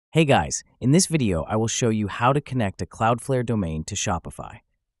Hey guys, in this video I will show you how to connect a Cloudflare domain to Shopify.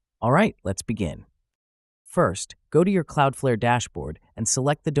 Alright, let's begin. First, go to your Cloudflare dashboard and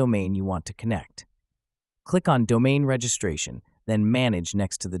select the domain you want to connect. Click on Domain Registration, then Manage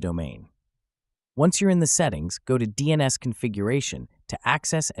next to the domain. Once you're in the settings, go to DNS Configuration to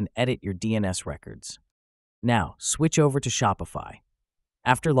access and edit your DNS records. Now, switch over to Shopify.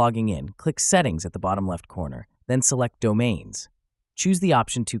 After logging in, click Settings at the bottom left corner, then select Domains. Choose the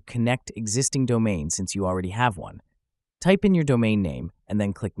option to connect existing domain since you already have one. Type in your domain name and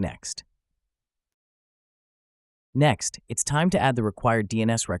then click Next. Next, it's time to add the required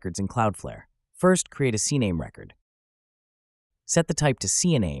DNS records in Cloudflare. First, create a CNAME record. Set the type to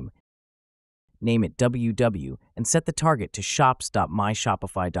CNAME, name it WW, and set the target to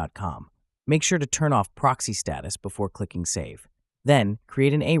shops.myshopify.com. Make sure to turn off proxy status before clicking Save. Then,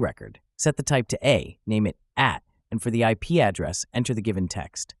 create an A record. Set the type to A, name it @ and for the IP address, enter the given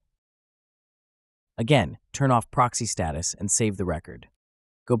text. Again, turn off proxy status and save the record.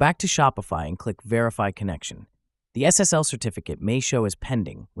 Go back to Shopify and click Verify Connection. The SSL certificate may show as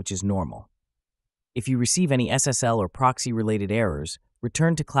pending, which is normal. If you receive any SSL or proxy-related errors,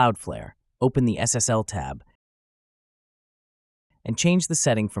 return to Cloudflare, open the SSL tab, and change the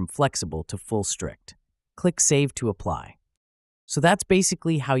setting from Flexible to Full Strict. Click Save to apply. So that's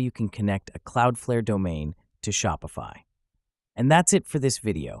basically how you can connect a Cloudflare domain to Shopify. And that's it for this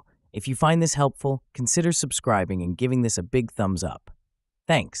video. If you find this helpful, consider subscribing and giving this a big thumbs up.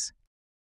 Thanks.